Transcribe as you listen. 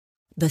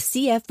The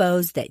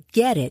CFOs that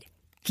get it,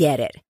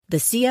 get it. The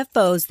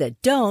CFOs that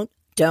don't,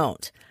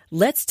 don't.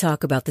 Let's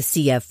talk about the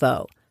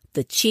CFO,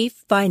 the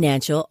Chief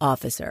Financial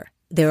Officer.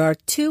 There are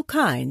two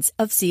kinds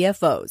of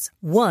CFOs.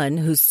 One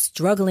who's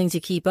struggling to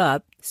keep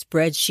up,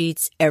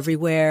 spreadsheets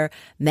everywhere,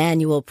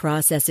 manual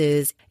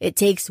processes. It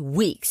takes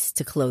weeks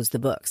to close the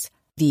books.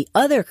 The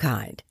other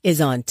kind is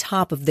on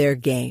top of their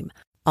game.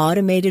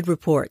 Automated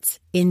reports,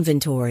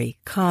 inventory,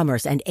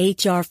 commerce, and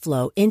HR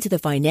flow into the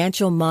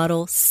financial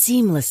model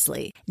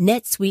seamlessly.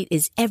 NetSuite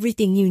is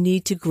everything you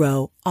need to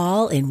grow,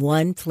 all in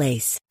one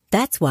place.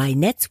 That's why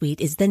NetSuite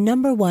is the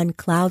 #1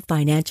 cloud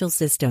financial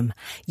system,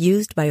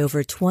 used by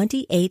over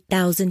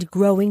 28,000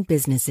 growing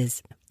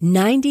businesses.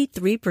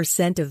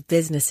 93% of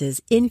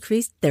businesses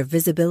increased their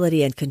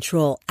visibility and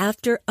control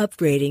after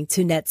upgrading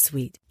to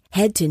NetSuite.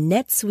 Head to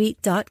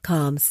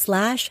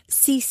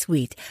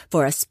netsuite.com/C-Suite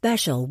for a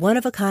special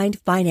one-of-a-kind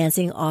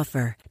financing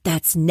offer.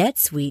 That's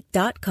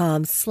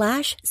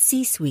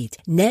netsuite.com/C-Suite.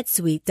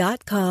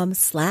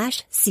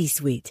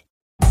 netsuite.com/C-Suite.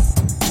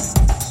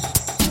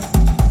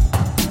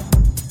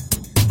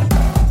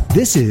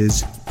 This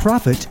is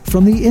Profit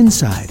from the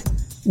Inside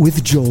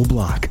with Joel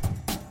Block.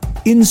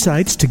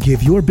 Insights to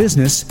give your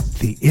business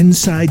the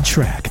inside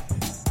track.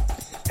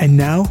 And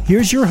now,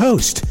 here's your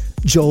host,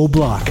 Joel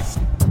Block.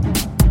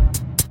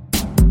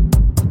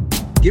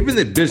 Given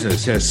that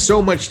business has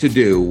so much to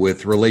do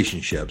with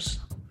relationships,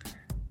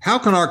 how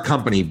can our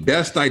company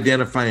best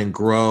identify and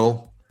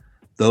grow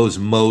those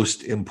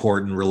most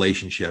important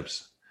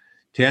relationships?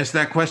 To answer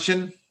that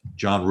question,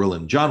 John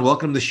Ruhlin. John,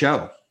 welcome to the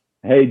show.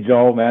 Hey,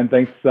 Joel, man.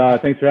 Thanks for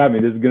having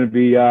me. This is going to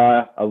be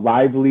a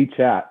lively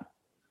chat.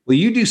 Well,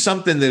 you do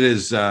something that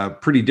is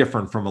pretty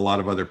different from a lot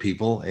of other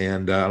people,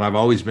 and I've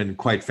always been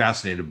quite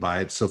fascinated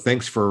by it. So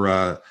thanks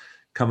for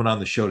coming on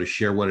the show to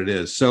share what it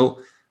is.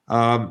 So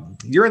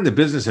you're in the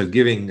business of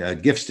giving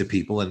gifts to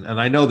people, and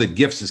I know that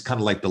gifts is kind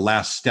of like the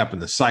last step in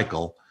the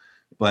cycle,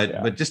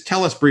 but just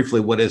tell us briefly,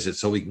 what is it,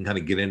 so we can kind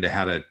of get into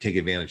how to take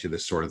advantage of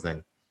this sort of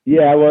thing.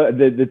 Yeah, well,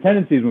 the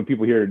tendency is when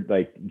people hear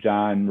like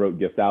John wrote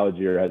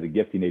Giftology or has a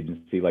gifting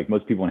agency, like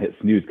most people want to hit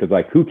snooze because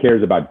like who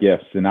cares about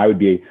gifts? And I would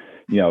be,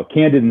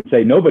 candid and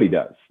say nobody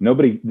does.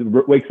 Nobody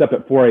wakes up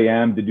at 4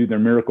 a.m. to do their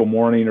miracle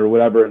morning or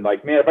whatever. And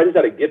like, man, if I just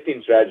had a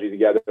gifting strategy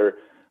together,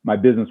 my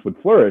business would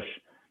flourish.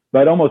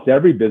 But almost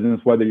every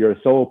business, whether you're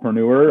a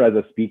solopreneur as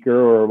a speaker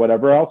or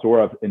whatever else,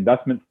 or an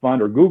investment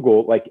fund or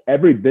Google, like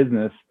every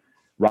business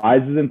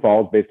rises and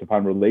falls based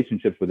upon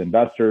relationships with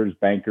investors,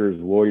 bankers,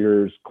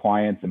 lawyers,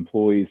 clients,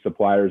 employees,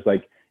 suppliers.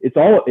 Like it's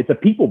a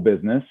people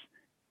business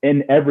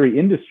in every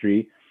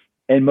industry.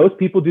 And most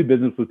people do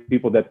business with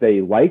people that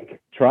they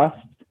like, trust,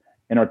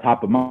 and are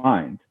top of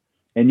mind.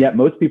 And yet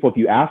most people, if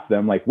you ask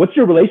them, like, what's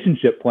your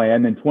relationship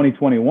plan in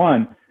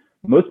 2021?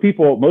 Most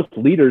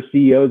leaders,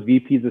 CEOs,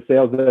 VPs of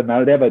sales,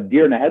 they have a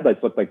deer in the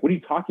headlights look like, what are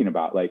you talking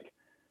about? Like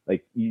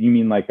you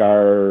mean like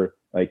our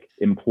like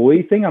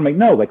employee thing? I'm like,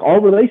 no, like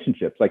all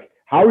relationships. Like,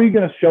 how are you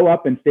going to show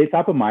up and stay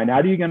top of mind? How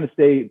are you going to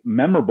stay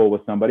memorable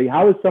with somebody?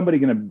 How is somebody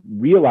going to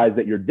realize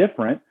that you're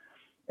different?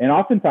 And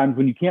oftentimes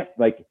when you can't,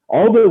 like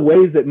all the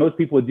ways that most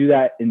people would do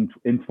that in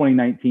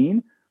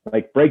 2019,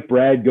 like break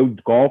bread, go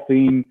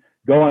golfing,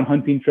 go on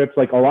hunting trips,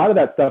 like a lot of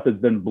that stuff has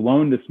been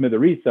blown to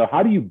smithereens. So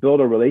how do you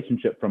build a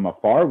relationship from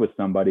afar with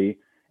somebody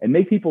and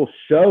make people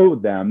show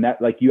them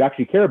that like you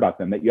actually care about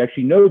them, that you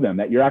actually know them,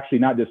 that you're actually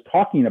not just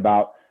talking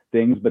about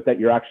things, but that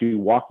you're actually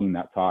walking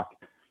that talk?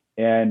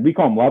 And we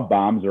call them love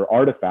bombs or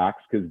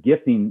artifacts, because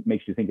gifting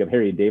makes you think of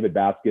Harry and David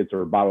baskets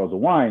or bottles of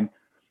wine.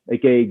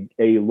 Like a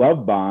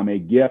love bomb, a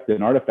gift,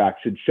 an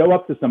artifact should show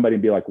up to somebody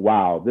and be like,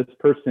 wow, this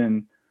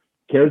person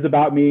cares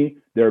about me.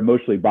 They're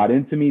emotionally brought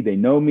into me. They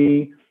know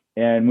me.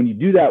 And when you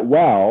do that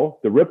well,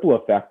 the ripple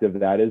effect of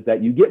that is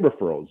that you get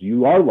referrals.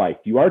 You are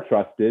liked, you are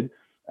trusted,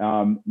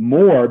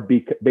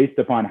 based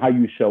upon how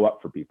you show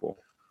up for people.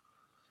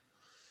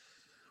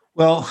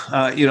 Well,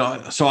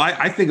 so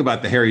I think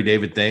about the Harry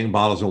David thing,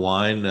 bottles of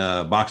wine,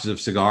 boxes of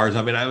cigars.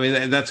 I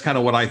mean, that's kind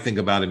of what I think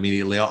about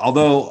immediately.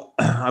 Although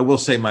I will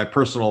say my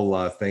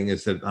personal thing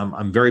is that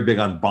I'm very big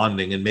on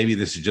bonding, and maybe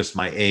this is just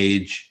my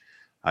age.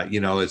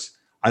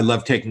 I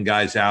love taking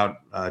guys out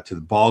to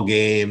the ball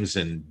games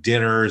and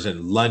dinners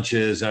and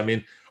lunches. I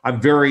mean, I'm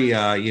very,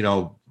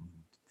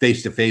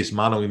 face to face,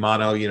 mano a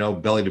mano,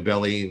 belly to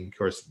belly, of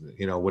course,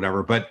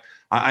 whatever. But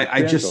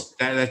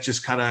that's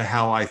just kind of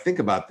how I think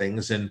about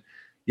things. And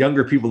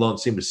younger people don't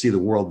seem to see the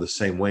world the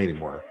same way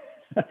anymore.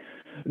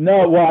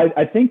 No, well,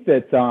 I think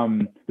that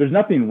there's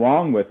nothing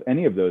wrong with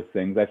any of those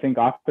things. I think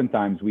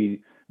oftentimes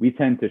we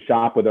tend to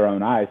shop with our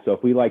own eyes. So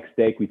if we like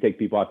steak, we take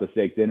people out to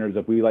steak dinners.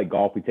 If we like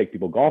golf, we take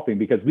people golfing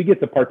because we get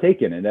to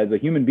partake in it. As a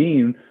human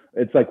being,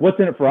 it's like, what's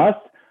in it for us?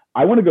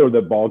 I want to go to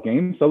the ball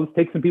game. So let's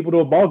take some people to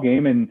a ball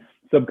game. And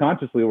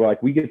subconsciously, we're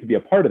like, we get to be a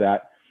part of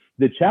that.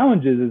 The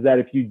challenge is that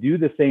if you do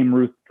the same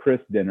Ruth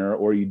Chris dinner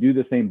or you do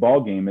the same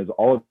ball game as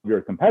all of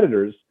your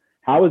competitors,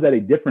 how is that a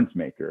difference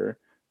maker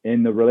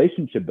in the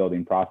relationship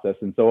building process?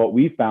 And so what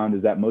we found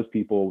is that most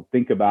people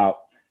think about,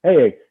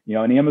 hey,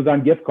 an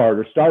Amazon gift card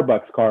or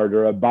Starbucks card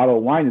or a bottle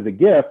of wine is a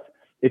gift.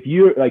 if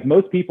you like,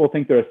 most people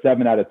think they're a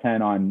 7 out of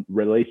 10 on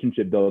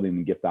relationship building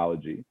and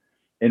giftology,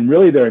 and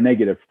really they're a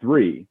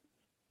 -3.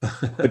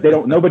 But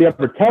nobody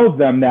ever tells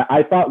them that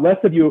I thought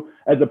less of you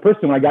as a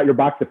person when I got your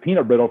box of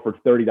peanut brittle for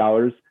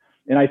 $30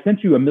 and I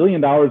sent you $1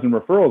 million in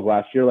referrals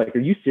last year. Like, are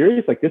you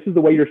serious? Like, this is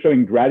the way you're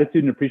showing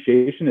gratitude and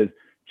appreciation, is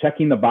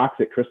checking the box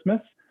at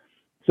Christmas.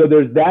 So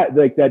there's that,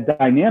 like, that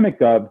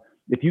dynamic of,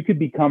 if you could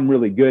become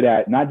really good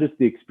at not just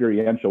the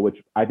experiential,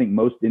 which I think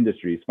most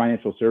industries,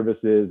 financial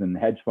services and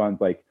hedge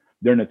funds, like,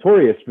 they're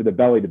notorious for the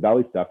belly to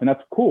belly stuff. And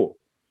that's cool.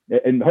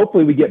 And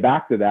hopefully we get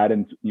back to that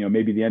and,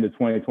 maybe the end of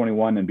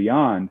 2021 and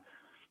beyond.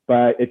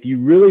 But if you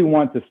really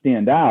want to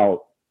stand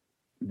out,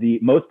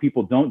 most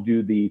people don't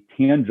do the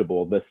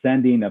tangible, the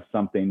sending of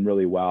something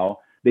really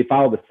well. They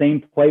follow the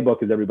same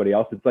playbook as everybody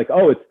else. It's like,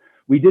 oh,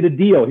 we did a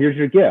deal. Here's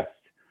your gift.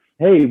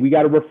 Hey, we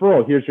got a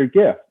referral. Here's your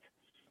gift.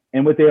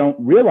 And what they don't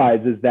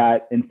realize is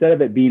that instead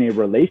of it being a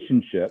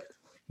relationship,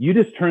 you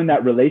just turn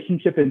that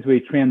relationship into a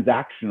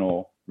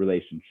transactional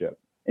relationship.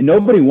 And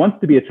nobody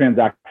wants to be a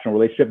transactional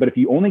relationship. But if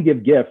you only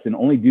give gifts and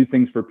only do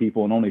things for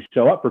people and only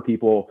show up for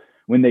people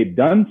when they've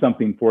done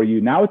something for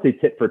you, now it's a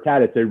tit for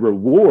tat. It's a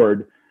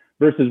reward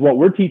versus what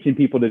we're teaching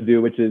people to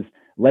do, which is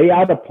lay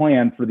out a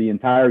plan for the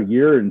entire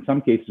year. In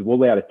some cases, we'll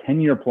lay out a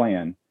 10-year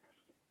plan,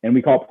 and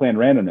we call it plan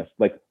randomness.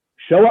 Like,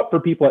 show up for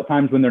people at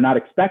times when they're not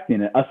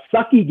expecting it. A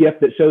sucky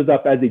gift that shows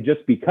up as a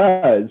just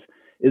because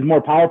is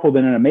more powerful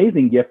than an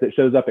amazing gift that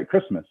shows up at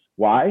Christmas.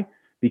 Why?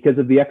 Because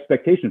of the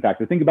expectation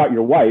factor. Think about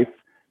your wife.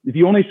 If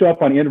you only show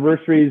up on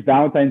anniversaries,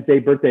 Valentine's Day,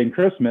 birthday, and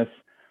Christmas,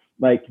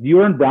 like, do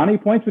you earn brownie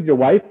points with your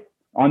wife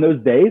on those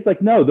days?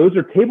 Like, no, those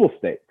are table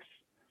stakes.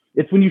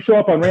 It's when you show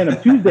up on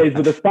random Tuesdays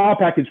with a spa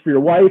package for your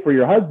wife or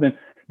your husband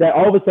that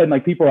all of a sudden,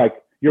 like, people are like,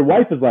 your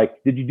wife is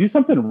like, did you do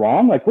something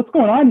wrong? Like, what's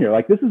going on here?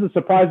 Like, this is a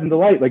surprise and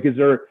delight. Like, is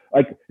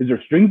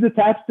there strings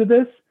attached to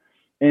this?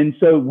 And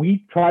so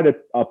we try to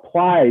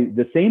apply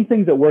the same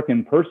things that work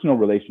in personal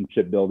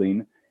relationship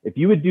building. If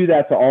you would do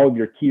that to all of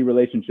your key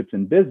relationships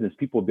in business,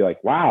 people would be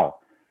like, wow,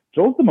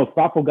 Joel's the most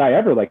thoughtful guy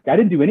ever. Like, I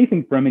didn't do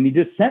anything for him, and he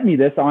just sent me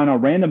this on a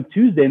random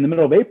Tuesday in the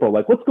middle of April.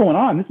 Like, what's going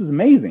on? This is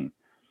amazing.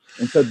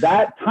 And so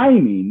that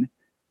timing,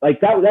 like,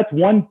 that's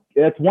one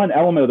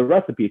element of the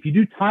recipe. If you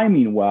do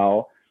timing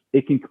well,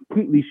 it can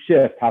completely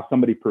shift how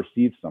somebody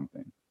perceives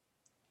something.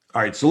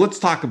 All right, so let's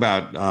talk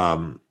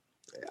about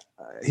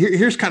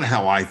here's kind of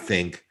how I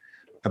think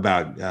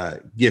about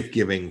gift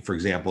giving, for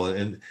example.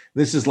 And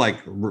this is like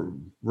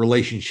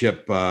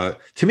relationship.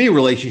 To me,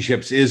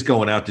 relationships is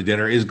going out to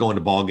dinner, is going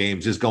to ball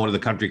games, is going to the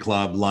country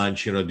club,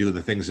 lunch, do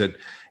the things that,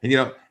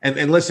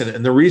 and listen,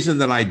 and the reason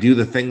that I do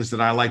the things that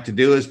I like to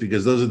do is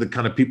because those are the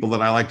kind of people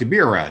that I like to be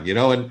around,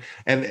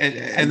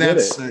 and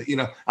that's,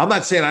 I'm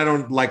not saying I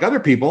don't like other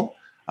people,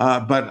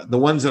 but the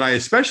ones that I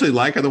especially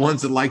like are the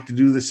ones that like to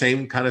do the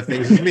same kind of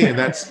things as me. And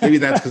maybe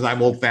that's because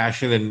I'm old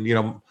fashioned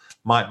and,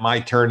 my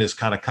turn is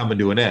kind of coming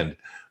to an end.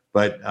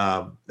 But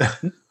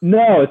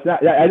no, it's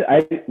not.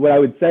 What I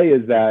would say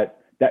is that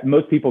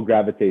most people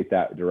gravitate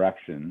that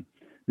direction.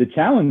 The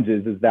challenge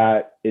is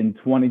that in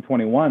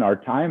 2021, our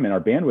time and our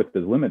bandwidth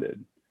is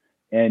limited,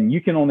 and you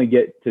can only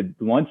get to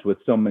lunch with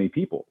so many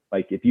people.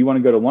 Like, if you want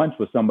to go to lunch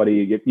with somebody,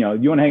 you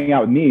want to hang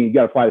out with me, you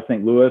got to fly to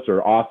St. Louis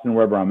or Austin,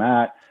 wherever I'm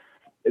at.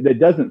 That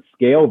doesn't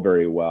scale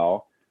very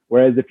well.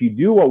 Whereas if you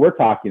do what we're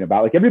talking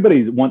about, like,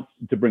 everybody wants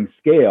to bring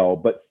scale,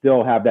 but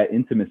still have that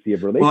intimacy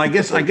of relationship.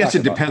 Well, I guess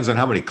it depends on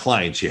how many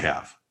clients you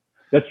have.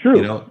 That's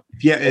true.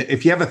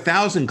 If you have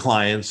 1,000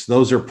 clients,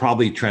 those are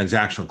probably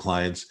transactional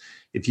clients.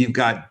 If you've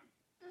got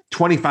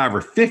 25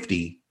 or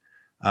 50,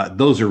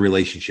 those are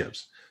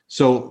relationships.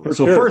 So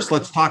first,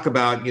 let's talk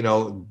about,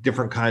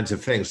 different kinds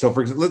of things. So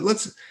for example,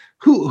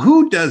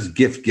 who does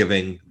gift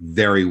giving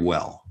very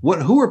well?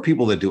 Who are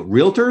people that do it?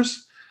 Realtors?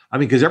 I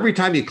mean, because every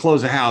time you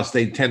close a house,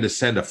 they tend to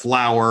send a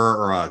flower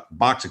or a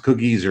box of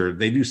cookies, or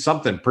they do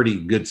something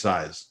pretty good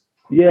size.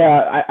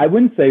 Yeah, I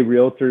wouldn't say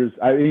realtors.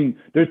 I mean,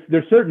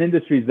 there's certain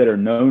industries that are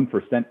known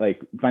for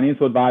like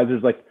financial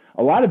advisors, like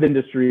a lot of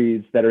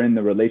industries that are in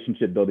the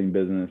relationship building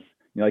business.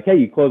 Like, hey,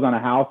 you close on a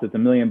house, it's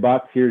 $1 million.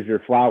 Here's your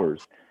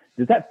flowers.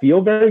 Does that feel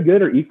very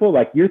good or equal?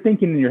 Like, you're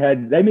thinking in your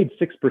head, they made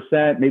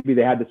 6%. Maybe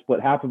they had to split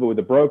half of it with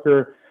a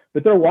broker,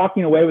 but they're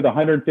walking away with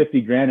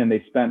 $150,000 and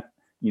they spent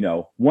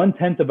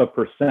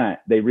 0.1%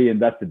 they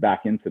reinvested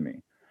back into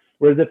me.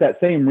 Whereas if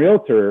that same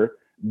realtor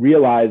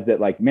realized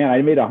that, like, man,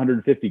 I made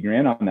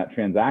 $150,000 on that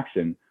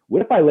transaction.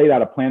 What if I laid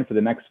out a plan for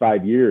the next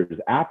 5 years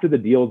after the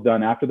deal's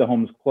done, after the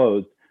home's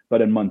closed, but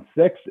in month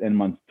 6 and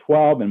month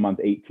 12 and month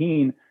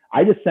 18,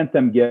 I just sent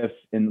them gifts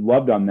and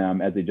loved on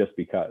them as a just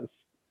because.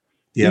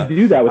 Yeah. You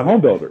do that with home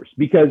builders,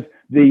 because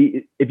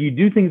if you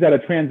do things at a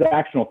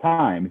transactional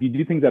time, if you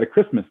do things at a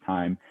Christmas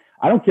time,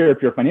 I don't care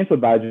if you're a financial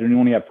advisor and you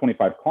only have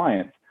 25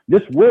 clients.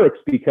 This works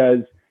because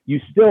you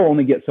still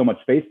only get so much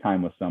face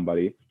time with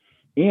somebody.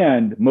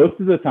 And most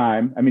of the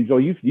time, I mean, Joel,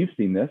 you've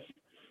seen this,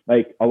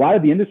 like, a lot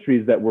of the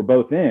industries that we're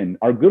both in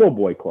are good old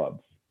boy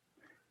clubs.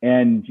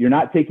 And you're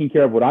not taking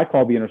care of what I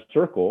call the inner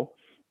circle,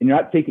 and you're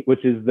not taking,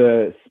 which is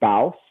the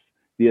spouse,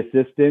 the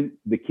assistant,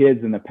 the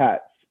kids, and the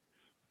pets.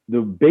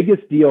 the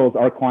biggest deals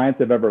our clients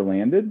have ever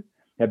landed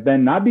have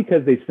been not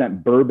because they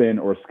sent bourbon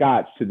or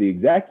scotch to the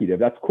executive.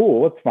 That's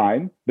cool. It's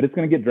fine, but it's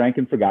going to get drank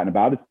and forgotten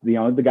about. It's,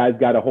 the guy's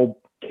got a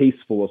whole case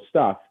full of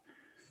stuff.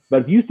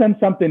 But if you send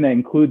something that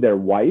include their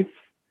wife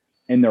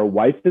and their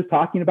wife is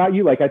talking about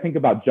you, like I think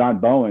about John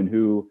Bowen,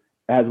 who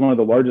has one of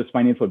the largest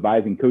financial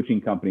advising coaching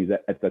companies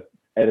at a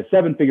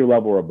 7-figure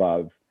level or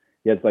above.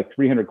 He has like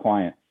 300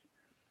 clients.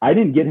 I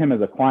didn't get him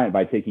as a client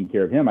by taking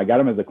care of him. I got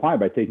him as a client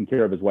by taking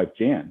care of his wife,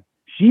 Jan.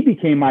 She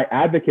became my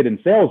advocate and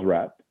sales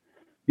rep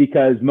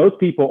because most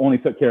people only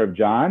took care of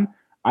John.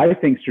 I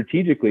think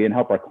strategically and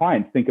help our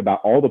clients think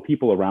about all the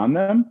people around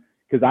them,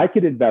 because I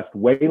could invest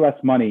way less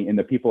money in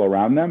the people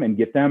around them and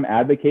get them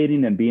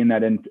advocating and being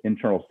that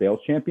internal sales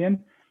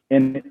champion.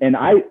 And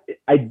I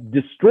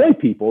destroy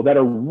people that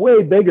are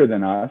way bigger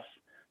than us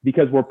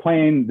because we're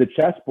playing the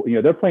chess.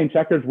 They're playing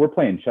checkers, we're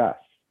playing chess.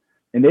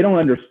 And they don't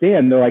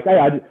understand. They're like,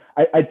 hey,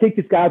 I take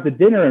this guy out to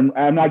dinner and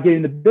I'm not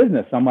getting the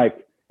business. I'm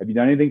like, have you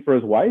done anything for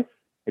his wife?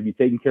 Have you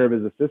taken care of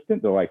his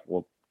assistant? They're like,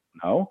 well,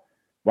 no.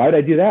 Why would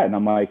I do that? And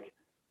I'm like,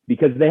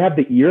 because they have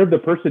the ear of the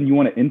person you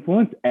want to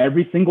influence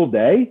every single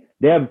day.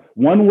 They have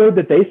one word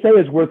that they say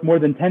is worth more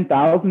than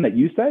 10,000 that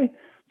you say.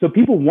 So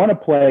people want to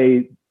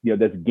play,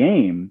 this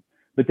game,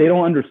 but they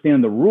don't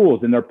understand the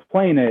rules, and they're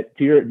playing it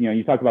to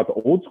you talk about the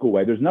old school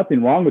way. There's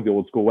nothing wrong with the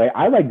old school way.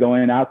 I like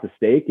going out to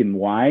steak and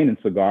wine and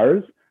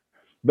cigars.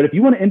 But if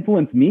you want to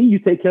influence me, you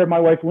take care of my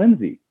wife,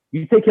 Lindsay.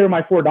 You take care of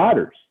my 4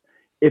 daughters.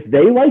 If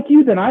they like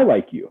you, then I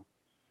like you.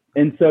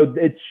 And so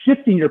it's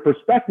shifting your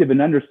perspective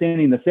and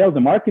understanding the sales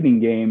and marketing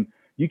game.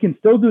 You can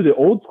still do the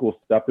old school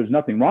stuff. There's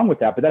nothing wrong with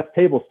that, but that's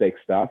table stakes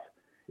stuff.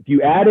 If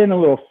you add in a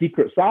little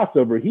secret sauce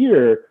over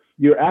here,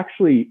 you're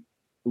actually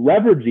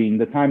leveraging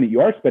the time that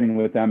you are spending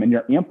with them, and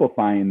you're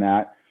amplifying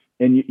that.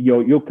 And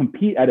you'll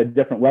compete at a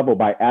different level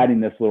by adding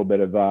this little bit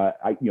of,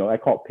 I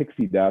call it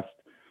pixie dust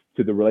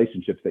to the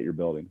relationships that you're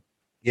building.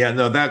 Yeah,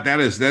 no, that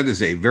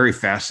is a very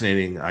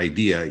fascinating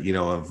idea,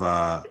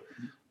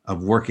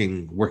 of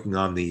working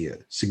on the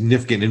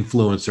significant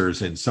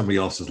influencers in somebody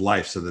else's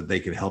life so that they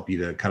can help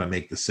you to kind of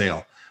make the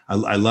sale.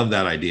 I love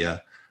that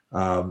idea.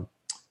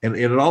 And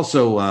it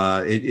also,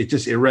 it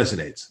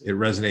resonates. It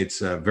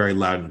resonates very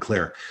loud and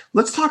clear.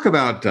 Let's talk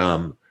about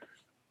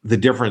the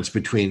difference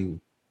between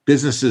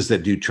businesses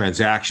that do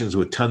transactions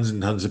with tons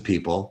and tons of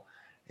people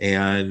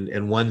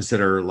and ones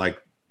that are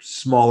like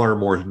smaller,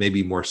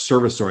 maybe more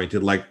service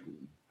oriented, like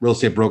real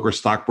estate brokers,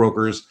 stock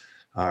brokers,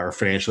 or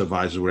financial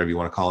advisors, whatever you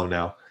want to call them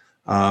now.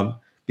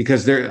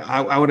 Because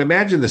I would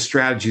imagine the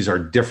strategies are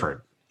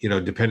different,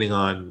 depending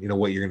on,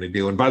 what you're going to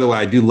do. And by the way,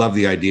 I do love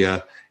the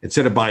idea,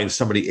 instead of buying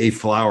somebody a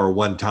flower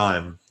one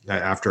time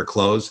after a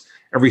close,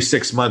 every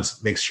 6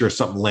 months, make sure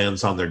something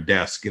lands on their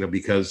desk,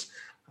 because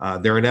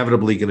they're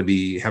inevitably going to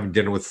be having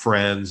dinner with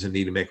friends and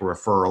need to make a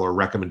referral or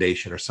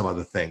recommendation or some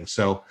other thing.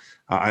 So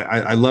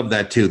I love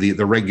that too.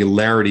 The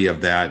regularity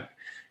of that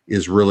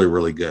is really,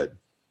 really good.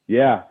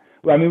 Yeah.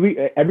 Well, I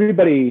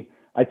mean,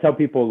 I tell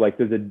people, like,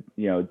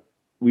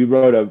 we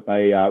wrote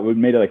we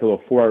made like a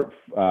little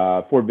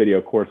 4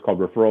 video course called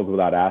Referrals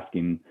Without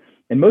Asking.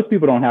 And most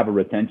people don't have a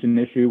retention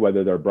issue,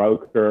 whether they're a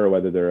broker or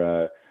whether they're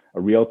a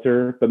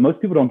realtor, but most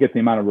people don't get the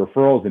amount of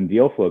referrals and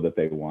deal flow that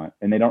they want,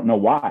 and they don't know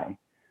why.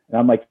 And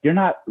I'm like, you're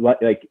not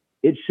like,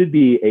 it should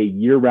be a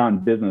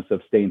year-round business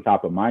of staying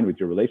top of mind with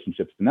your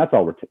relationships. And that's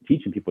all we're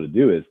teaching people to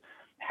do is,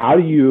 how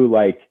do you,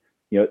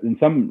 in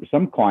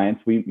some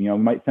clients, we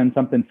might send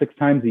something 6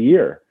 times a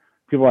year.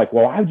 People are like,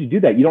 well, how would you do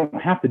that? You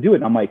don't have to do it.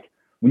 And I'm like,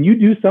 when you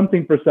do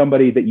something for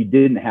somebody that you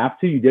didn't have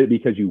to, you did it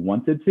because you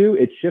wanted to,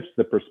 it shifts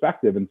the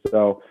perspective. And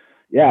so,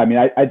 yeah, I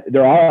mean,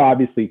 there are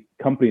obviously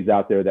companies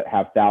out there that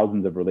have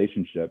thousands of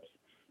relationships.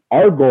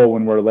 Our goal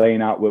when we're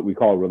laying out what we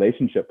call a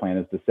relationship plan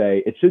is to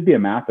say it should be a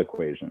math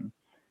equation.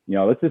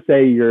 Let's just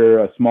say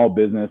you're a small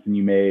business and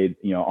you made,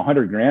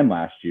 $100,000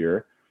 last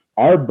year.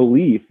 Our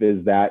belief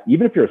is that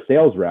even if you're a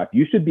sales rep,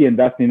 you should be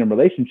investing in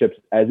relationships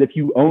as if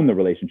you own the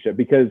relationship.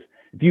 Because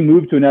if you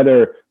move to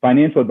another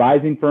financial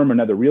advising firm,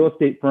 another real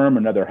estate firm,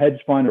 another hedge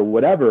fund or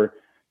whatever,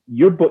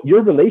 your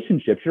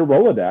relationships, your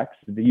Rolodex,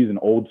 to use an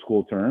old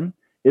school term,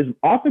 is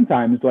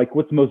oftentimes like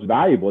what's most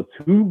valuable. It's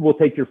who will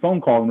take your phone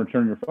call and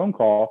return your phone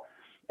call.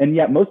 And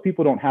yet most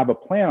people don't have a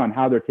plan on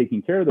how they're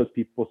taking care of those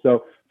people.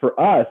 So for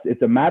us,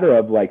 it's a matter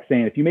of like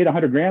saying, if you made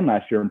 $100,000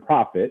 last year in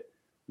profit,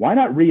 why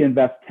not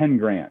reinvest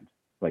 $10,000?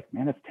 Like,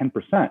 man, that's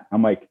 10%.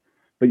 I'm like,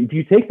 but if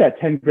you take that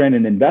 10 grand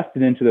and invest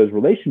it into those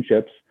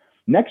relationships,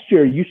 next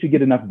year you should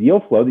get enough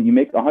deal flow that you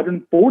make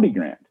 140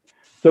 grand.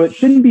 So it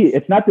shouldn't be,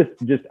 it's not this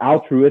just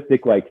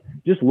altruistic, like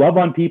just love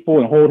on people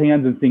and hold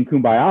hands and sing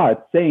kumbaya.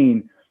 It's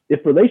saying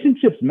if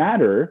relationships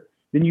matter,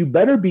 then you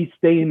better be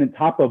staying at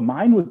top of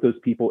mind with those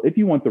people. If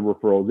you want the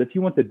referrals, if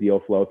you want the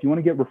deal flow, if you want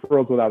to get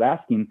referrals without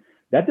asking,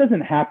 that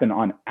doesn't happen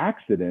on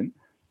accident.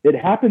 It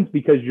happens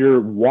because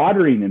you're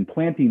watering and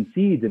planting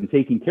seeds and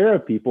taking care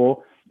of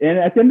people. And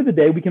at the end of the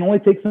day, we can only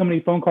take so many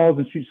phone calls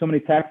and shoot so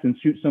many texts and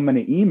shoot so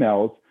many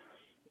emails.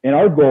 And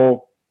our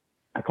goal,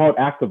 I call it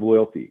active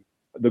loyalty.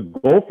 The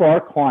goal for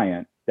our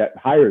client that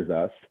hires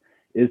us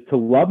is to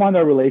love on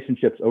their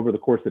relationships over the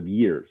course of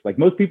years. Like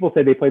most people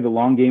say they play the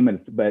long game,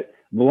 but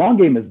the long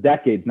game is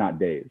decades, not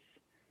days.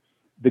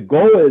 The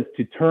goal is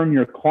to turn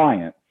your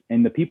clients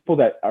and the people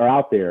that are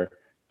out there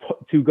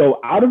to go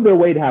out of their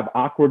way to have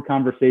awkward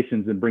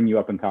conversations and bring you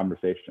up in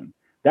conversation.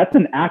 That's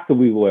an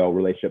actively loyal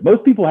relationship.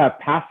 Most people have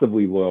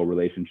passively loyal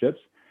relationships.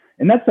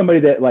 And that's somebody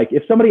that, like,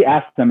 if somebody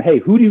asks them, hey,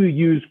 who do you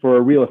use for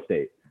real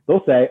estate?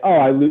 They'll say,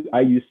 oh,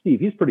 I use Steve.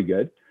 He's pretty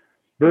good.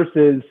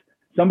 Versus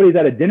somebody's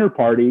at a dinner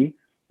party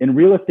and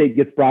real estate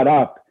gets brought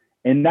up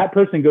and that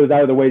person goes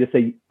out of the way to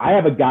say, I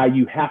have a guy,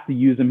 you have to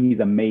use him. He's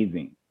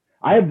amazing.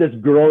 I have this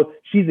girl,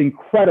 she's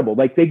incredible.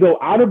 Like they go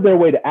out of their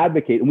way to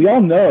advocate. And we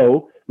all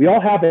know, we all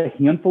have a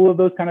handful of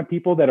those kind of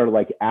people that are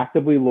like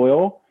actively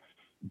loyal.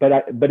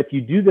 But if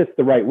you do this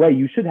the right way,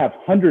 you should have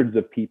hundreds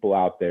of people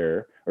out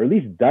there, or at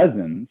least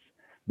dozens,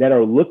 that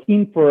are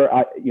looking for,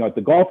 at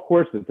the golf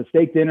course, at the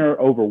steak dinner,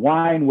 over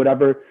wine,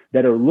 whatever,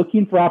 that are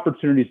looking for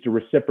opportunities to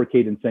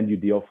reciprocate and send you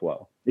deal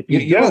flow. If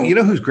you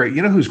know who's great.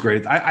 You know who's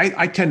great.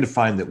 I tend to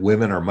find that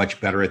women are much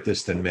better at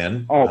this than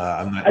men.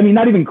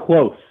 Not even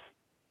close.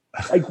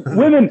 Like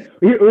women,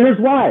 here's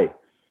why.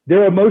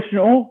 Their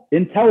emotional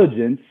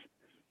intelligence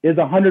is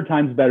 100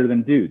 times better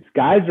than dudes.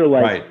 Guys are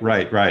like,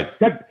 right.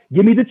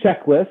 Give me the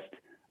checklist.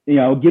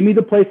 Give me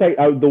the place,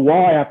 the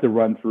wall I have to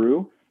run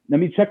through. Let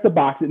me check the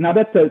boxes. Now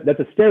that's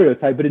a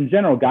stereotype, but in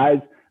general,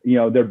 guys,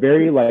 they're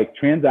very like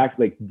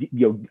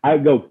I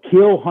go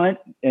kill, hunt,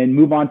 and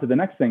move on to the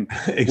next thing.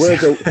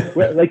 Exactly.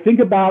 Whereas, like, think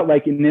about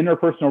like in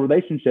interpersonal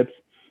relationships,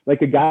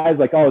 like a guy's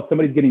like, oh,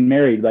 somebody's getting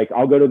married. Like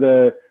I'll go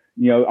to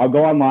I'll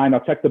go online,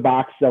 I'll check the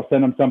box, I'll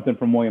send them something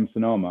from Williams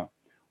Sonoma.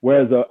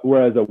 Whereas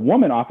a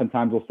woman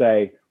oftentimes will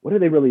say, what do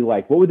they really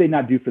like? What would they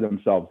not do for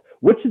themselves?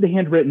 What should the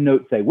handwritten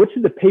note say? What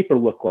should the paper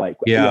look like?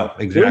 Yeah,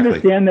 exactly. They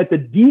understand that the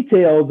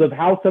details of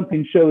how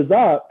something shows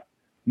up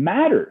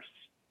matters.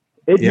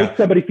 It makes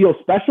somebody feel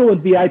special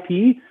and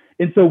VIP.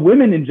 And so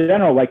women in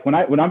general, like when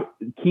I'm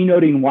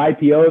keynoting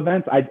YPO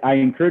events, I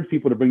encourage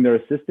people to bring their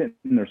assistant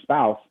and their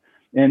spouse.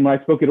 And when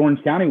I spoke at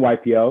Orange County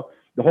YPO,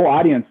 the whole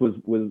audience was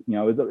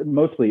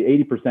mostly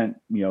 80%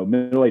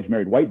 middle-aged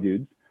married white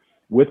dudes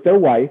with their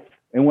wife.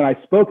 And when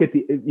I spoke at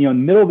the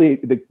middle of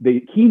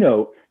the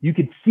keynote, you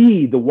could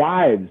see the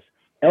wives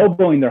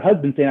elbowing their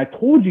husbands saying, I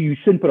told you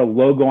shouldn't put a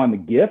logo on the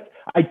gift.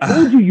 I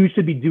told you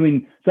should be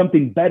doing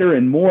something better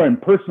and more and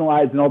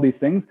personalized and all these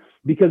things,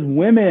 because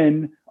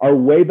women are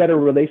way better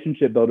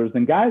relationship builders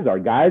than guys are.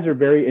 Guys are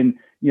very,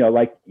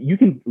 like you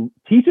can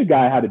teach a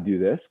guy how to do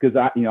this because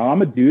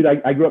I'm a dude.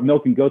 I grew up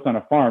milking goats on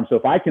a farm. So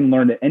if I can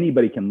learn it,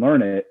 anybody can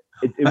learn it.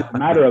 It was a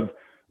matter of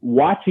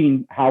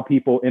watching how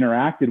people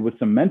interacted with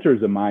some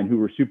mentors of mine who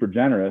were super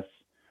generous,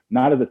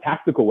 not as a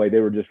tactical way, they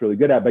were just really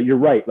good at. But you're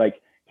right,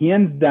 like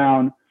hands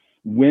down,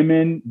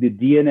 women, the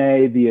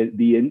DNA,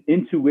 the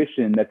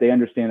intuition that they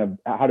understand of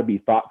how to be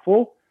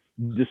thoughtful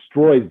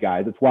destroys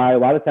guys. That's why a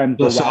lot of times.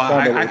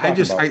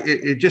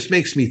 It just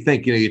makes me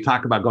think. You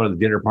talk about going to the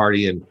dinner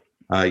party, and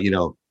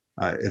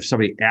if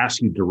somebody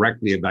asks you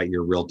directly about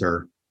your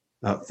realtor,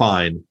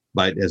 fine.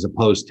 But as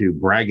opposed to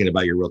bragging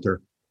about your realtor,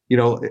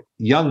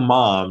 young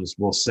moms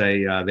will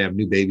say they have a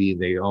new baby and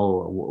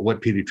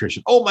what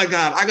pediatrician? Oh my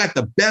God, I got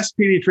the best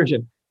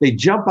pediatrician. They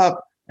jump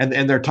up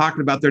and they're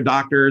talking about their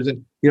doctors,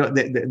 and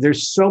they're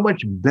so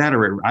much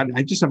better.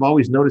 I just have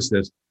always noticed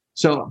this.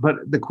 So, but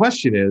the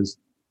question is,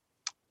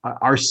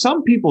 are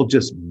some people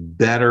just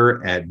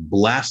better at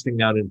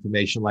blasting out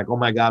information like, oh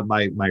my God,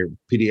 my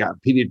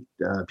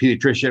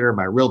pediatrician or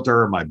my realtor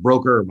or my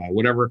broker or my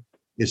whatever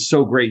is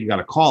so great, you got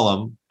to call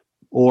them?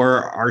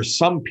 Or are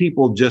some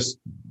people just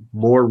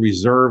more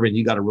reserved and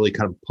you got to really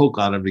kind of poke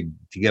on them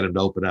to get them to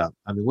open up?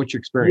 I mean, what's your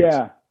experience?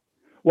 Yeah.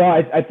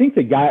 Well, I think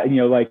the guy,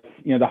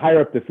 the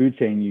higher up the food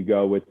chain you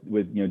go with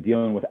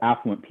dealing with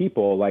affluent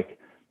people, like,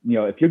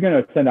 if you're going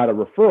to send out a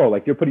referral,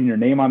 like you're putting your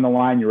name on the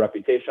line, your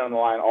reputation on the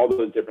line, all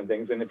those different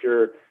things. And if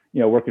you're,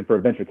 working for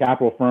a venture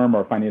capital firm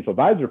or a financial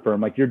advisor firm,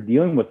 like you're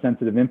dealing with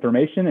sensitive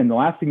information. And the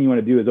last thing you want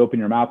to do is open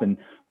your mouth and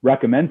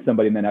recommend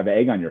somebody and then have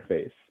egg on your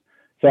face.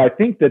 So I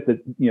think that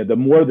the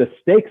more the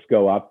stakes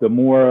go up, the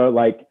more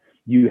like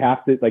you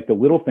have to, like the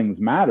little things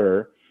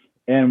matter.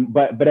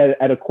 But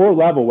at a core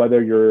level,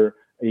 whether you're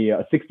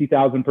a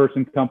 60,000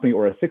 person company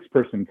or a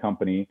 6-person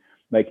company,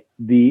 like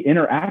the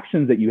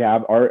interactions that you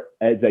have are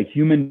as a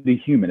human to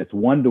human. It's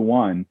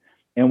one-to-one.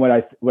 And what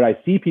I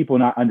see people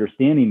not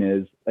understanding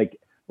is, like,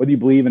 whether you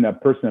believe in a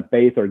person of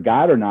faith or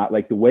God or not,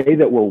 like the way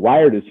that we're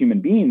wired as human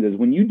beings is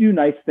when you do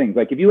nice things.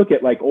 Like if you look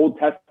at like Old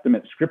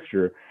Testament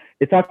scripture,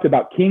 it talks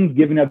about kings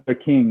giving other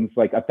kings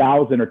like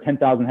 1,000 or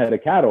 10,000 head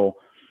of cattle,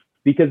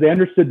 because they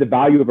understood the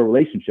value of a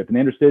relationship. And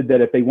they understood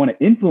that if they want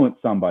to influence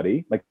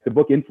somebody, like the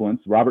book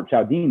Influence, Robert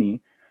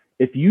Cialdini,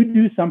 if you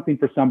do something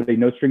for somebody,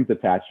 no strings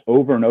attached,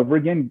 over and over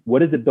again, what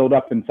does it build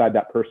up inside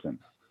that person?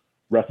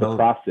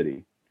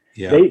 Reciprocity.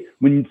 Yeah.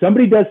 When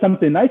somebody does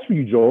something nice for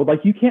you, Joel,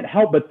 like you can't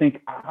help but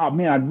think, oh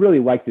man, I'd really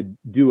like to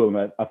do them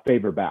a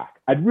favor back.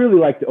 I'd really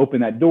like to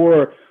open that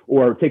door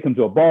or take them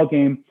to a ball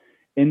game.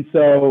 And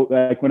so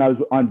like when I was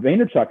on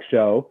Vaynerchuk's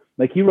show,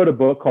 like he wrote a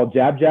book called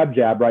Jab, Jab,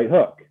 Jab, Right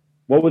Hook.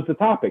 What was the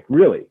topic?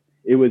 Really?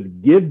 It was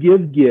give,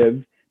 give,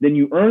 give. Then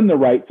you earn the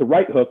right to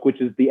right hook, which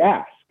is the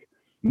ask.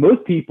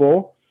 Most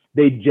people,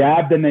 they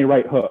jab, then they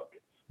right hook.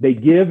 They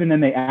give, and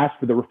then they ask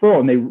for the referral,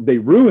 and they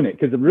ruin it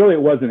because really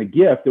it wasn't a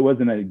gift. It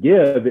wasn't a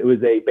give. It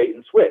was a bait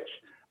and switch.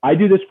 I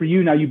do this for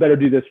you. Now you better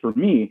do this for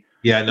me.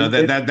 Yeah, no,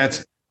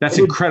 that's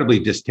incredibly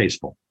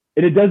distasteful.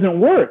 And it doesn't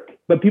work,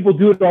 but people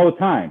do it all the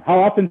time.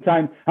 How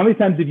many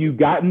times have you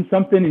gotten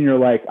something and you're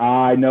like,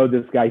 I know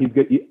this guy, he's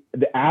good.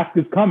 The ask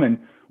is coming.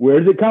 Where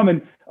is it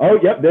coming? Oh,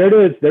 yep, there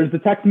it is. There's the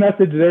text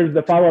message. There's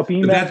the follow-up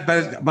email.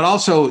 But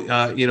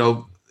also,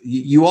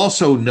 you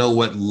also know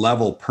what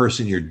level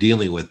person you're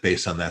dealing with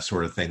based on that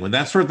sort of thing. When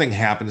that sort of thing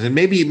happens, and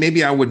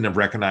maybe I wouldn't have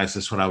recognized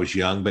this when I was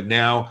young, but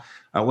now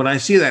when I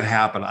see that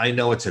happen, I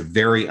know it's a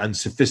very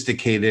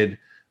unsophisticated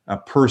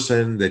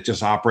person that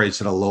just operates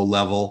at a low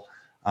level.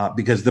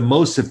 Because the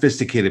most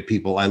sophisticated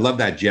people, I love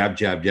that jab,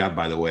 jab, jab,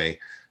 by the way,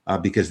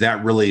 because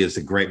that really is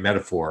a great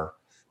metaphor.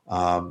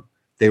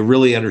 They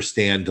really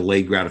understand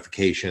delayed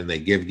gratification. They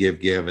give,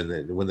 and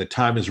then when the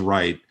time is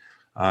right,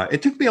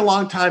 it took me a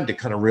long time to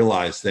kind of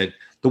realize that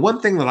the one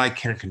thing that I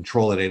can't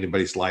control in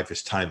anybody's life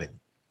is timing.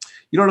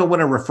 You don't know when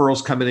a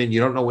referral's coming in.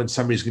 You don't know when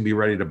somebody's going to be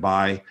ready to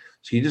buy.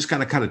 So you just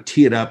kind of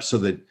tee it up so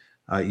that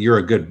you're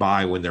a good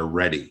buy when they're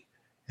ready.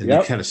 And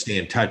you kind of stay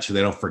in touch so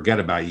they don't forget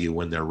about you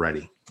when they're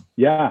ready.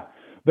 Yeah.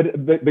 But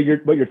what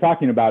you're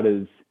talking about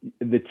is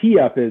the tee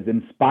up is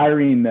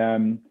inspiring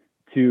them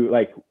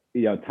to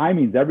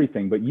timing's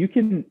everything, but you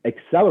can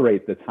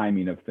accelerate the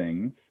timing of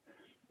things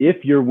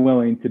if you're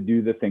willing to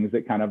do the things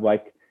that kind of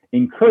like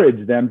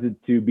encourage them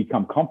to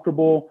become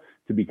comfortable,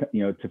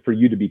 for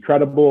you to be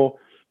credible.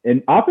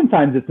 And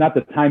oftentimes it's not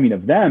the timing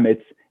of them,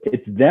 it's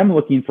them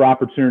looking for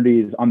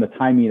opportunities on the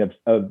timing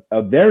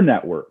of their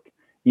network.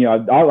 A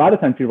lot of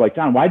times people are like,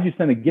 John, why'd you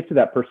send a gift to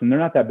that person? They're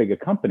not that big a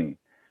company.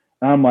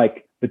 And I'm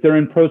like, but they're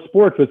in pro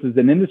sports, which is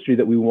an industry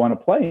that we want to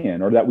play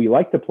in or that we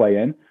like to play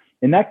in.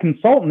 And that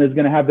consultant is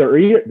going to have her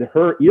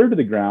ear to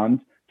the ground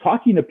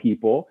talking to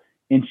people.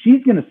 And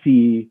she's going to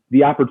see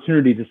the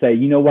opportunity to say,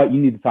 you know what, you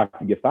need to talk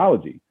to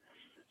Giftology.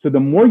 So the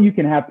more you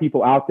can have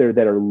people out there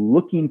that are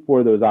looking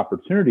for those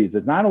opportunities,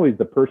 it's not always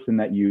the person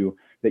that you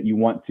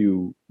want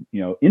to,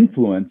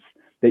 influence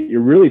that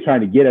you're really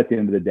trying to get at the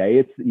end of the day.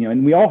 It's,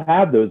 and we all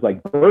have those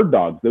like bird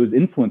dogs, those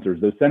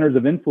influencers, those centers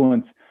of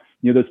influence,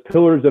 those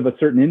pillars of a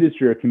certain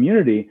industry or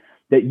community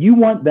that you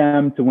want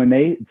them to, when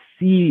they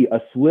see a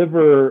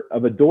sliver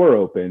of a door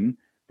open,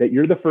 that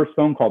you're the first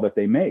phone call that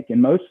they make. And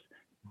most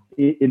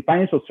in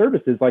financial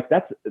services,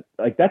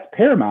 that's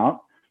paramount.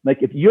 Like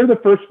if you're the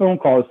first phone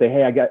call to say,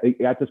 hey, I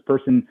got this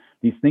person,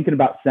 he's thinking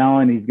about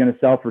selling, he's going to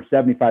sell for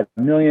 75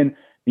 million.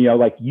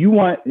 You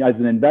want as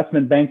an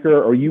investment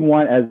banker or you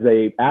want as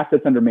a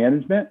assets under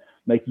management,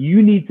 like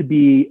you need to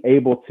be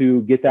able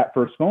to get that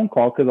first phone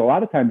call because a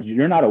lot of times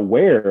you're not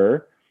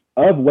aware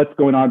of what's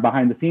going on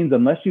behind the scenes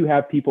unless you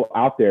have people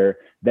out there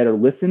that are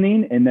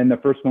listening, and then the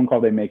first phone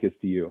call they make is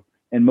to you.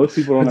 And most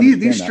people don't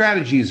understand these that.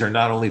 strategies are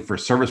not only for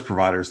service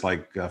providers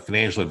like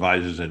financial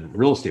advisors and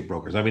real estate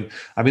brokers. I mean,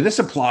 this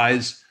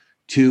applies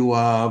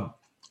to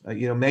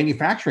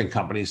manufacturing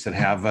companies that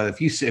have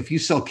if you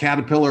sell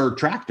Caterpillar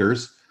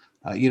tractors,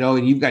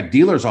 and you've got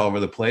dealers all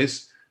over the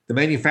place. The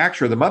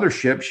manufacturer, the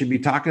mothership, should be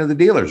talking to the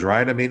dealers,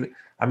 right? I mean,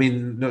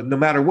 no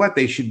matter what,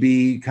 they should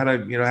be kind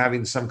of,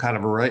 having some kind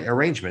of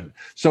arrangement.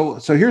 So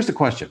here's the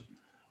question: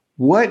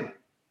 what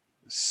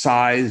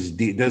size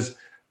does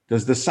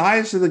the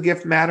size of the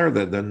gift matter?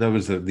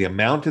 The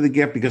amount of the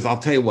gift? Because I'll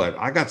tell you what,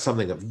 I got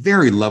a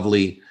very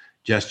lovely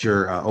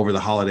gesture over the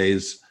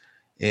holidays,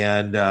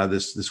 and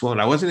this woman,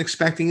 I wasn't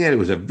expecting it. It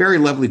was a very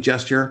lovely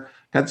gesture.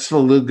 Got this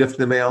little gift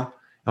in the mail,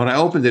 and when I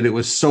opened it, it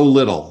was so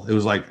little. It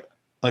was like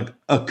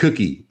a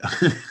cookie.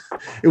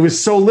 It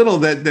was so little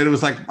that it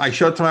was like, I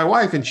showed it to my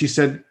wife and she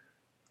said,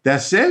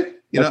 that's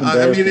it. It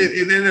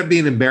ended up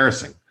being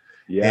embarrassing.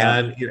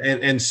 Yeah.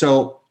 And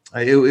so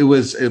it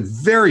was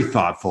very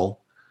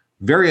thoughtful,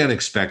 very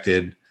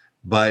unexpected,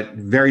 but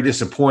very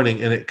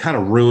disappointing. And it kind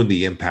of ruined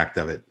the impact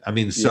of it.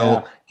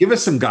 Give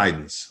us some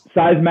guidance.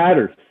 Size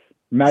matters.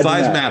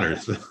 Size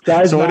matters.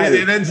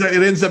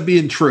 It ends up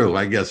being true,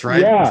 I guess, right?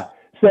 Yeah.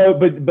 So,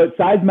 but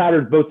size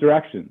matters both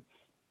directions.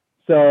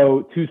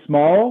 So too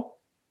small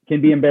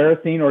can be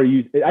embarrassing,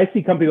 I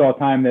see companies all the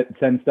time that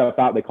send stuff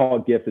out. They call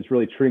it gifts. It's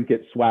really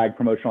trinket, swag,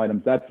 promotional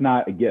items. That's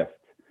not a gift.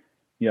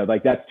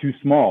 That's too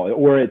small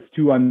or it's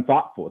too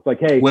unthoughtful. It's like,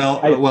 hey,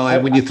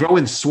 when you throw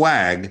in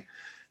swag,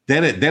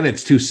 then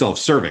it's too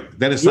self-serving.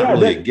 Then it's not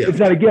really a gift. It's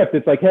not a gift.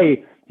 It's like,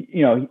 hey,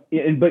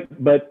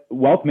 but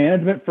wealth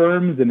management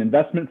firms and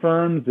investment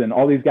firms and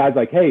all these guys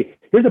like, hey,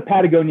 here's a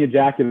Patagonia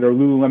jacket or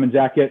Lululemon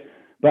jacket,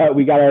 but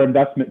we got our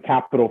investment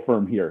capital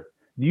firm here.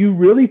 Do you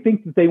really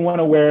think that they want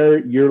to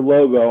wear your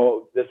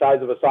logo the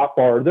size of a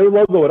softball or their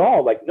logo at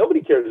all? Like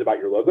nobody cares about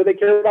your logo. They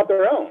care about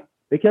their own.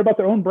 They care about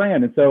their own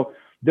brand. And so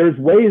there's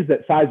ways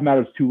that size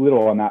matters too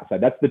little on that side.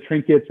 That's the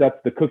trinkets, that's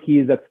the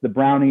cookies, that's the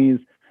brownies,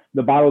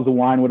 the bottles of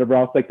wine, whatever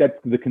else. Like that's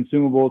the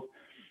consumables.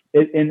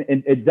 And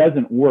it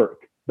doesn't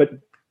work. But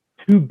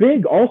too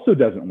big also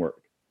doesn't work.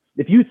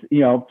 if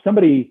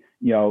somebody,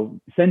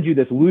 sends you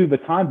this Louis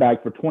Vuitton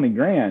bag for 20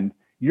 grand,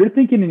 you're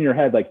thinking in your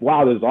head like,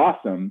 wow, this is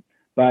awesome.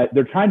 But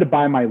they're trying to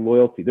buy my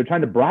loyalty. They're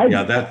trying to bribe me.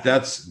 Yeah,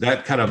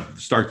 that kind of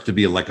starts to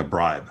be like a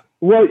bribe.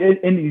 Well,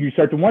 and you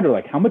start to wonder,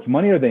 like, how much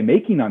money are they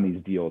making on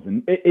these deals?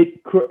 And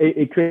it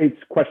creates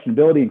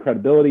questionability and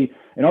credibility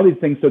and all these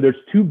things. So there's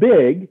too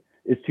big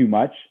is too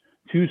much.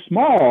 Too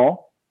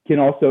small can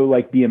also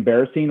like be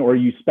embarrassing, or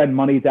you spend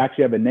money to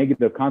actually have a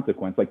negative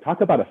consequence. Like,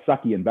 talk about a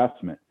sucky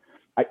investment.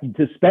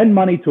 To spend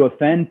money to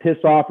offend, piss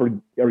off,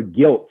 or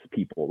guilt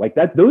people like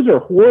that. Those are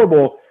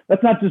horrible.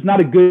 That's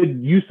not a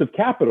good use of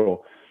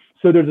capital.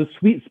 So there's a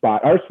sweet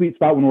spot. Our sweet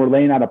spot when we're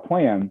laying out a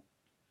plan,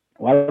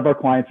 a lot of our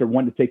clients are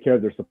wanting to take care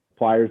of their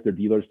suppliers, their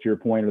dealers, to your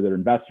point, or their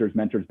investors,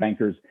 mentors,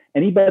 bankers,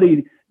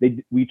 anybody.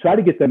 We try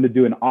to get them to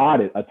do an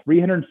audit, a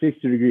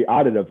 360-degree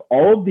audit of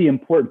all of the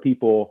important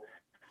people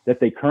that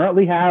they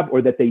currently have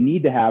or that they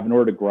need to have in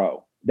order to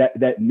grow,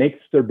 that makes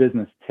their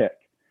business tick.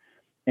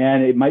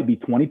 And it might be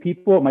 20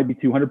 people, it might be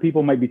 200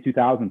 people, it might be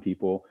 2,000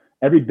 people.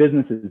 Every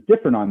business is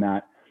different on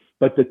that.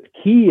 But the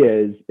key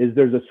is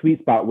there's a sweet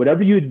spot.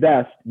 Whatever you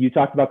invest, you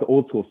talked about the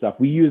old school stuff.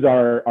 We use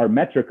our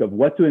metric of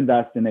what to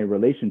invest in a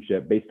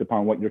relationship based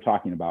upon what you're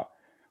talking about.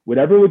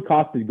 Whatever it would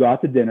cost to go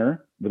out to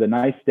dinner with a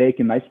nice steak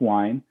and nice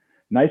wine,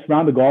 nice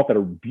round of golf at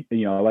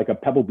like a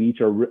Pebble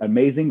Beach or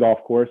amazing golf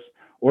course,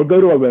 or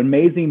go to an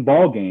amazing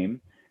ball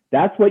game.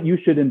 That's what you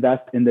should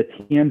invest in, the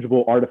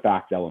tangible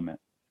artifact element.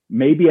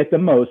 Maybe at the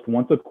most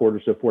once a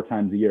quarter, so 4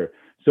 times a year.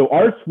 So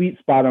our sweet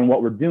spot on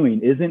what we're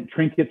doing isn't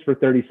trinkets for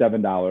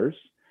 $37.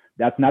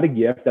 That's not a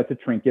gift. That's a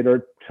trinket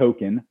or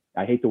token.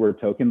 I hate the word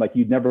token. Like,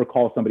 you'd never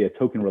call somebody a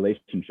token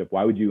relationship.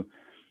 Why would you?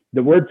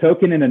 The word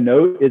token in a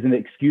note is an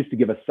excuse to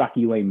give a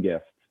sucky, lame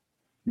gift.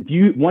 If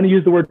you want to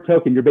use the word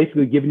token, you're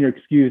basically giving your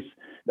excuse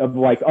of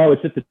like, oh,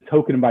 it's just a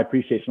token of my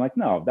appreciation. Like,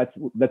 no,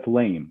 that's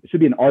lame. It should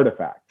be an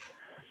artifact.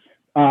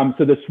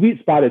 So the sweet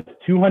spot is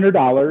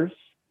 $200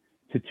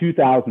 to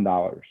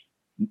 $2,000.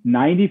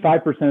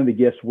 95% of the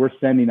gifts we're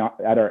sending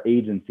at our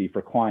agency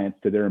for clients,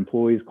 to their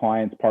employees,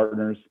 clients,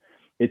 partners,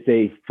 it's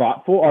a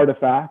thoughtful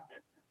artifact,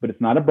 but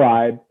it's not a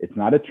bribe. It's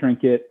not a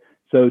trinket.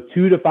 So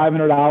 $200 to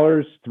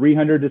 $500,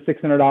 $300 to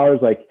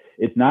 $600, like,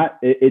 it's not.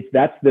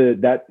 That's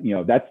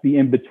the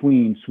in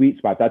between sweet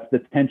spot. That's the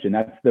tension.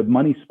 That's the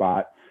money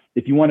spot.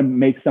 If you want to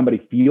make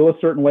somebody feel a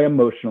certain way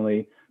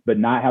emotionally, but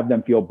not have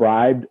them feel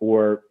bribed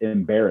or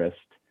embarrassed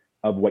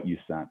of what you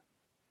sent.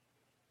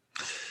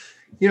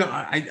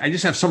 I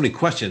just have so many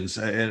questions,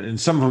 and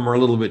some of them are a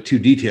little bit too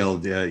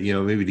detailed,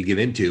 maybe to get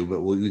into,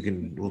 but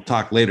we'll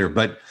talk later.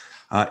 But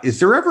is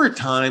there ever a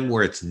time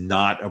where it's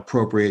not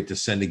appropriate to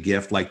send a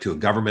gift, like to a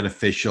government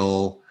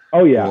official?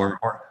 Oh yeah. Or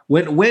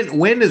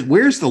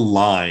where's the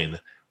line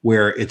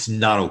where it's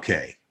not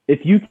okay?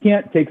 If you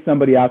can't take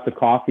somebody out to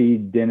coffee,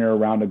 dinner,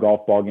 around a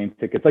golf ball game,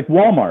 tickets, like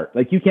Walmart,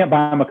 like, you can't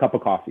buy them a cup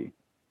of coffee.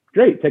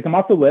 Great, take them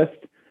off the list.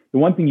 The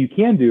one thing you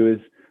can do is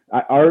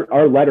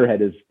our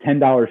letterhead is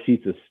 $10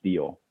 sheets of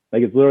steel.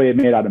 Like, it's literally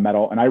made out of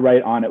metal, and I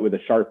write on it with a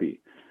Sharpie.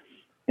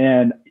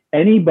 And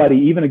anybody,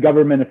 even a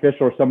government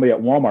official or somebody at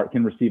Walmart,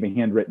 can receive a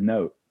handwritten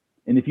note.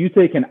 And if you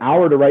take an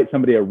hour to write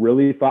somebody a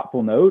really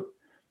thoughtful note,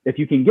 if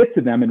you can get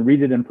to them and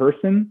read it in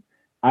person,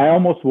 I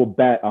almost will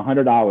bet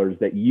 $100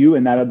 that you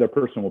and that other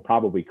person will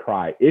probably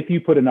cry if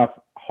you put enough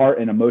heart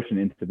and emotion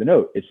into the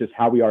note. It's just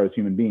how we are as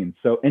human beings.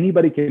 So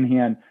anybody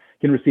can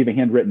receive a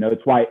handwritten note.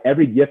 It's why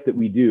every gift that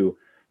we do,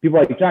 people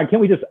are like, John,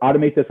 can't we just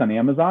automate this on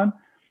Amazon?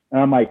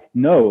 And I'm like,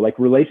 no, like,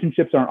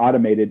 relationships aren't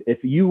automated.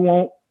 If you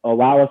won't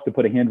allow us to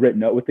put a handwritten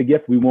note with the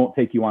gift, we won't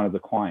take you on as a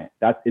client.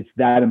 It's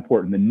that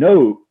important. The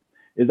note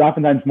is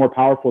oftentimes more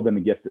powerful than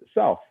the gift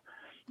itself.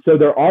 So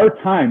there are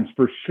times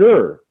for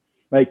sure,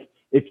 like,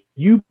 if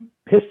you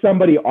piss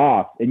somebody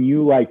off and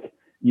you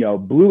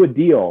blew a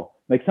deal,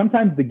 like,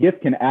 sometimes the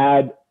gift can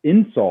add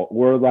insult,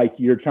 where like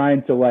you're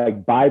trying to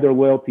like buy their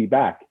loyalty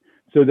back.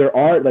 So there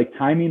are, like,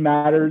 timing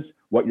matters,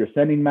 what you're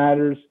sending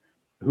matters,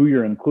 who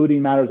you're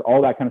including matters,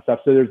 all that kind of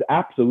stuff. So there's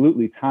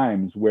absolutely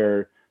times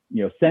where,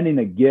 sending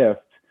a gift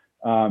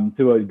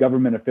to a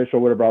government official,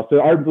 whatever else. So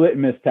our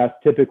litmus test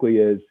typically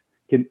is,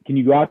 can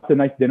you go out to a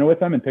nice dinner with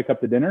them and pick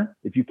up the dinner?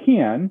 If you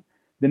can,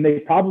 then they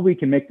probably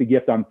can make the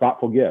gift on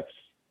thoughtful gifts.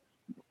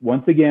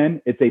 Once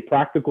again, it's a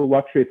practical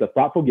luxury. It's a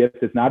thoughtful gift.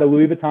 It's not a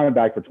Louis Vuitton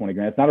bag for 20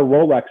 grand. It's not a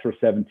Rolex for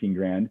 17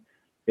 grand.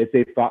 It's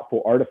a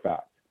thoughtful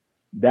artifact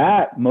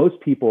that most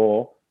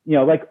people,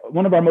 like,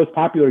 one of our most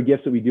popular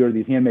gifts that we do are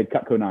these handmade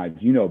Cutco knives.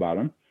 You know about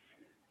them.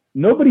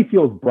 Nobody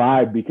feels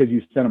bribed because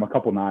you send them a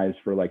couple knives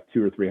for like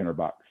 $200 or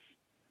 $300.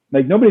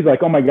 Like, nobody's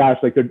like, oh my gosh,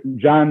 like,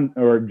 John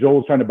or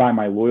Joel's trying to buy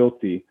my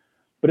loyalty.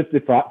 But it's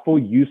the thoughtful,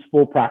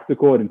 useful,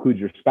 practical. It includes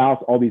your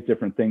spouse, all these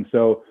different things.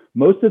 So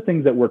most of the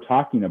things that we're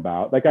talking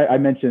about, like I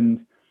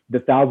mentioned, the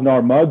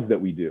 $1,000 mugs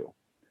that we do,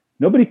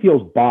 nobody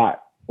feels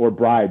bought or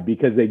bribed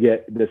because they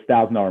get this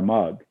 $1,000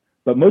 mug.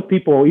 But most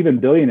people,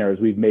 even billionaires,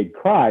 we've made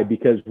cry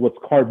because what's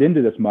carved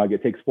into this mug,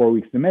 it takes 4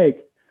 weeks to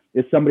make,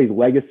 is somebody's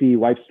legacy,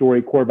 life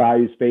story, core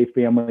values, faith,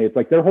 family. It's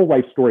like their whole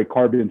life story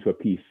carved into a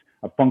piece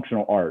of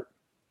functional art.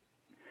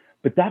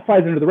 but that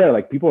flies under the radar.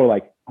 Like people are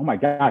like, oh my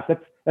gosh,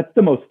 that's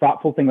the most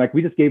thoughtful thing. Like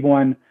we just gave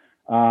one,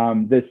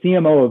 the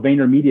CMO of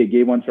VaynerMedia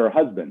gave one to her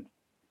husband.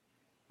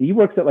 He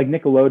works at like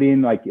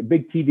Nickelodeon, like a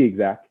big TV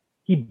exec.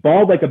 He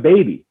bawled like a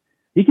baby.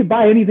 He could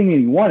buy anything that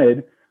he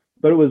wanted,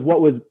 but it was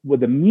what was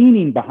the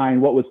meaning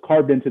behind what was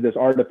carved into this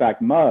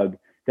artifact mug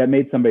that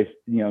made somebody,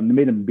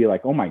 made him be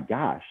like, oh my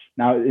gosh.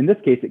 Now, in this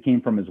case, it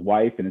came from his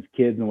wife and his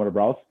kids and whatever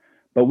else,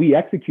 but we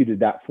executed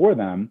that for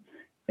them.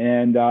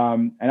 And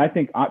I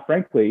think,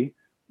 frankly,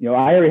 I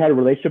already had a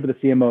relationship with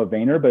the CMO of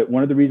Vayner, but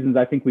one of the reasons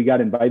I think we got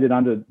invited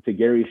onto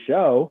Gary's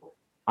show,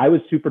 I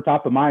was super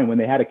top of mind when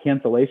they had a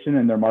cancellation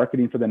in their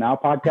marketing for the Now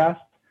podcast.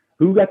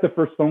 Who got the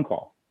first phone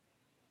call?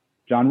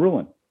 John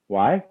Ruhlin.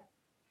 Why?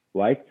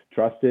 Liked,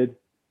 trusted,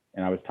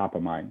 and I was top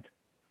of mind.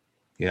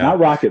 Yeah. Not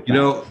rocket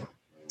science.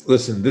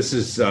 Listen, this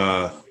is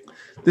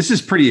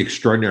pretty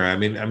extraordinary.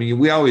 I mean,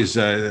 we always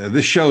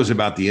this show is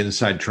about the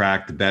inside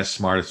track, the best,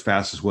 smartest,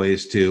 fastest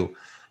ways to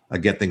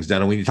get things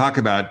done. And when you talk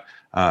about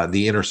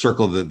the inner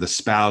circle, the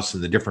spouse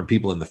and the different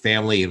people in the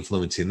family,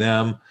 influencing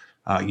them,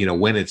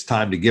 when it's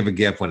time to give a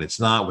gift, when it's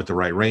not, what the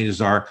right ranges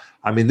are.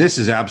 I mean, this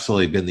has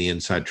absolutely been the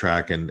inside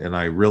track, and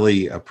I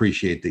really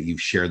appreciate that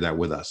you've shared that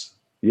with us.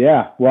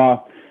 Yeah,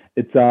 well,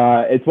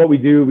 it's what we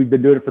do. We've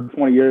been doing it for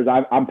 20 years.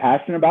 I'm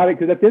passionate about it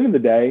because at the end of the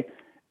day,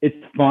 it's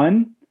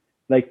fun.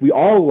 Like we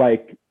all we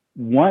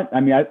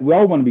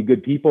all want to be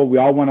good people. We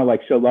all want to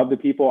show love to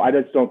people. I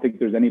just don't think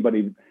there's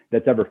anybody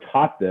that's ever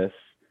taught this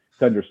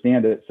to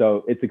understand it.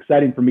 So it's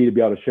exciting for me to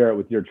be able to share it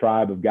with your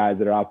tribe of guys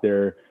that are out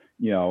there,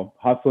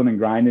 hustling and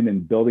grinding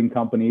and building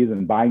companies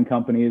and buying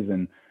companies.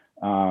 And,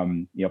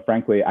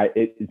 frankly,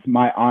 it's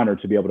my honor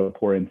to be able to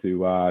pour into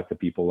to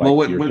people like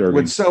you're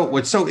serving.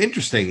 What's so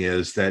interesting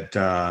is that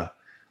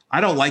I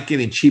don't like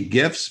getting cheap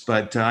gifts,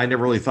 but I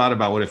never really thought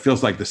about what it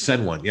feels like to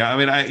send one. Yeah.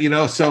 Not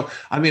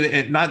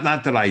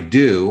that I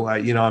do,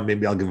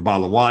 maybe I'll give a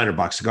bottle of wine or a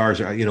box of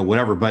cigars or,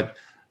 whatever, but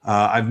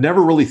I've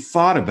never really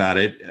thought about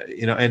it,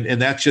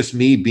 and that's just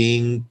me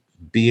being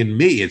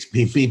me. It's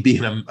me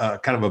being a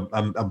kind of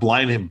a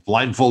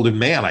blindfolded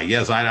man, I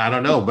guess. I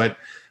don't know, but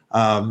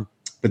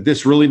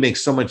this really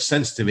makes so much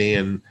sense to me,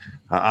 and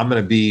I'm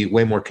going to be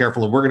way more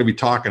careful, and we're going to be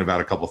talking about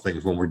a couple of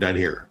things when we're done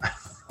here.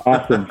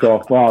 Awesome.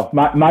 So, well,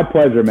 my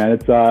pleasure, man.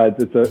 It's a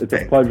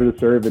pleasure to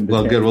serve. And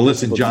well, good. Well,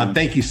 listen, John,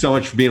 thank you so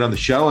much for being on the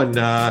show, and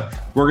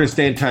we're going to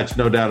stay in touch,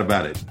 no doubt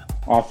about it.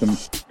 Awesome.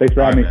 Thanks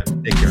for having me.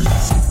 Man. Take care.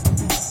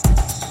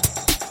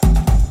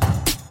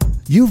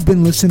 You've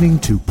been listening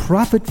to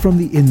Profit from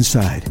the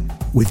Inside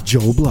with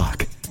Joel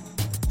Block.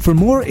 For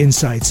more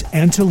insights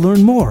and to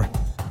learn more,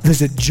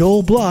 visit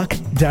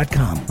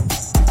joelblock.com.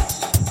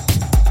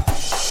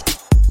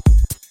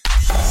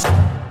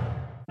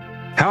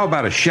 How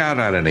about a shout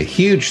out and a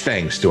huge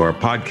thanks to our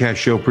podcast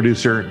show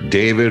producer,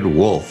 David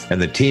Wolf,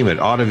 and the team at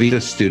Audivita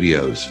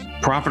Studios.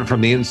 Profit from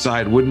the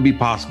Inside wouldn't be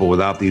possible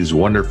without these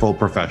wonderful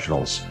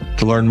professionals.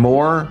 To learn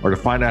more or to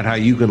find out how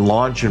you can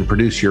launch and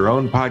produce your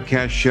own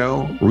podcast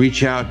show,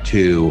 reach out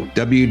to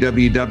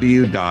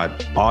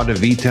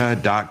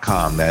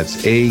www.audivita.com.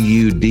 That's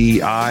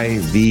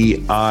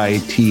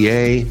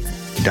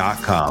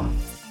AUDIVITA.com.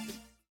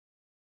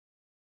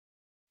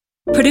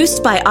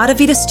 Produced by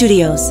Audivita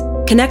Studios.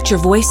 Connect your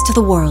voice to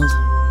the world.